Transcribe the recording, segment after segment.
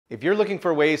If you're looking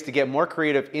for ways to get more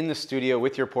creative in the studio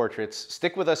with your portraits,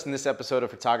 stick with us in this episode of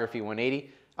Photography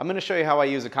 180. I'm going to show you how I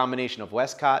use a combination of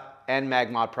Westcott and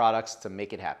Magmod products to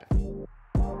make it happen.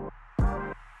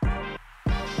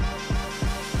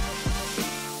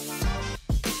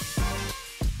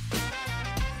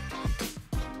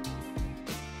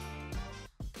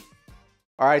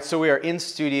 All right, so we are in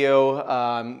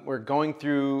studio. We're going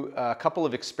through a couple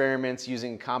of experiments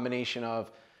using a combination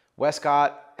of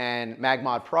Westcott and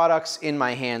Magmod products. In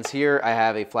my hands here, I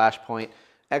have a Flashpoint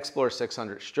Explorer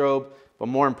 600 strobe, but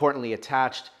more importantly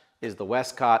attached is the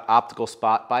Westcott Optical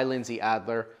Spot by Lindsay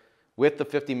Adler with the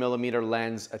 50mm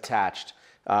lens attached.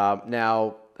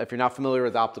 Now, if you're not familiar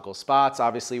with optical spots,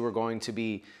 obviously we're going to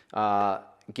be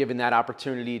given that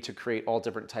opportunity to create all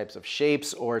different types of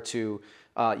shapes or to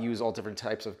use all different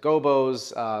types of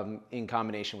gobos in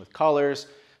combination with colors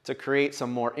to create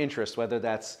some more interest, whether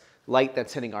that's light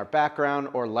that's hitting our background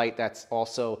or light that's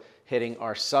also hitting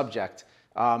our subject.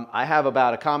 I have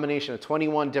about a combination of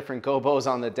 21 different gobos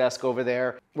on the desk over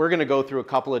there. We're gonna go through a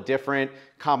couple of different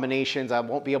combinations. I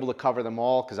won't be able to cover them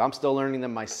all because I'm still learning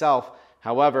them myself.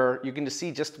 However, you can just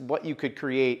see just what you could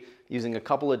create using a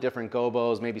couple of different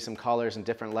gobos, maybe some colors and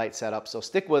different light setups. So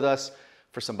stick with us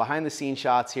for some behind the scenes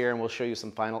shots here and we'll show you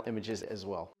some final images as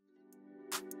well.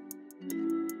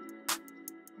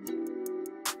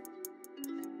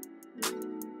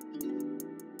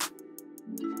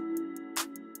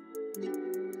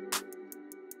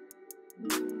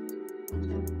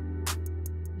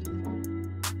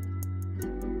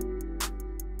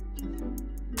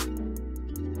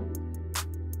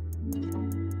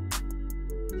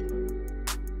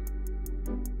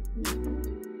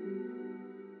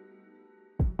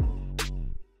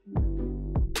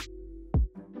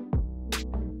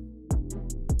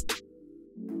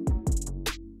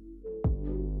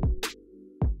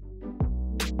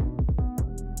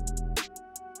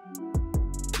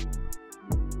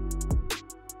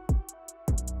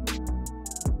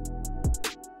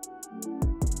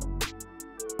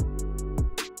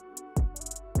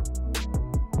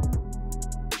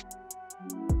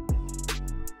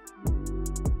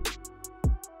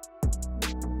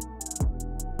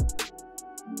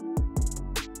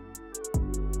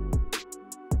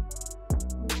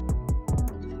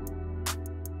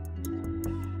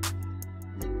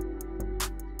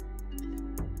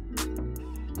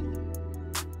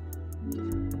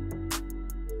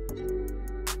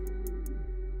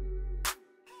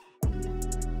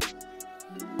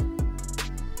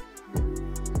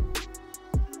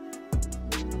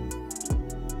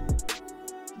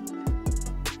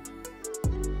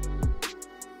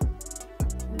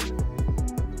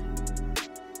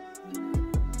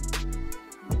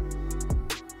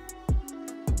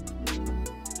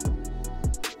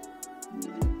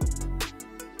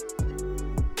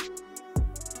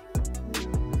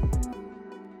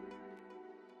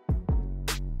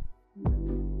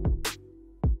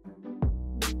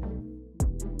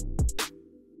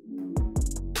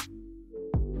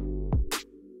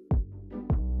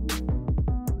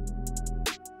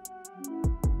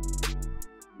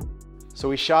 So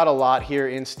we shot a lot here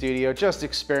in studio, just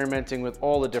experimenting with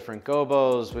all the different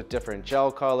gobos, with different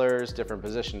gel colors, different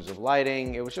positions of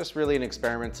lighting. It was just really an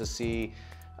experiment to see,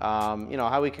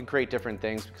 how we can create different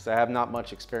things because I have not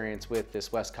much experience with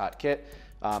this Westcott kit.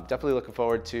 Definitely looking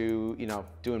forward to,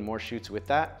 doing more shoots with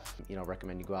that.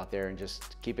 Recommend you go out there and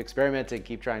just keep experimenting,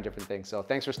 keep trying different things. So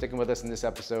thanks for sticking with us in this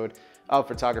episode of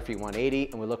Photography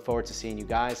 180, and we look forward to seeing you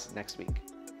guys next week.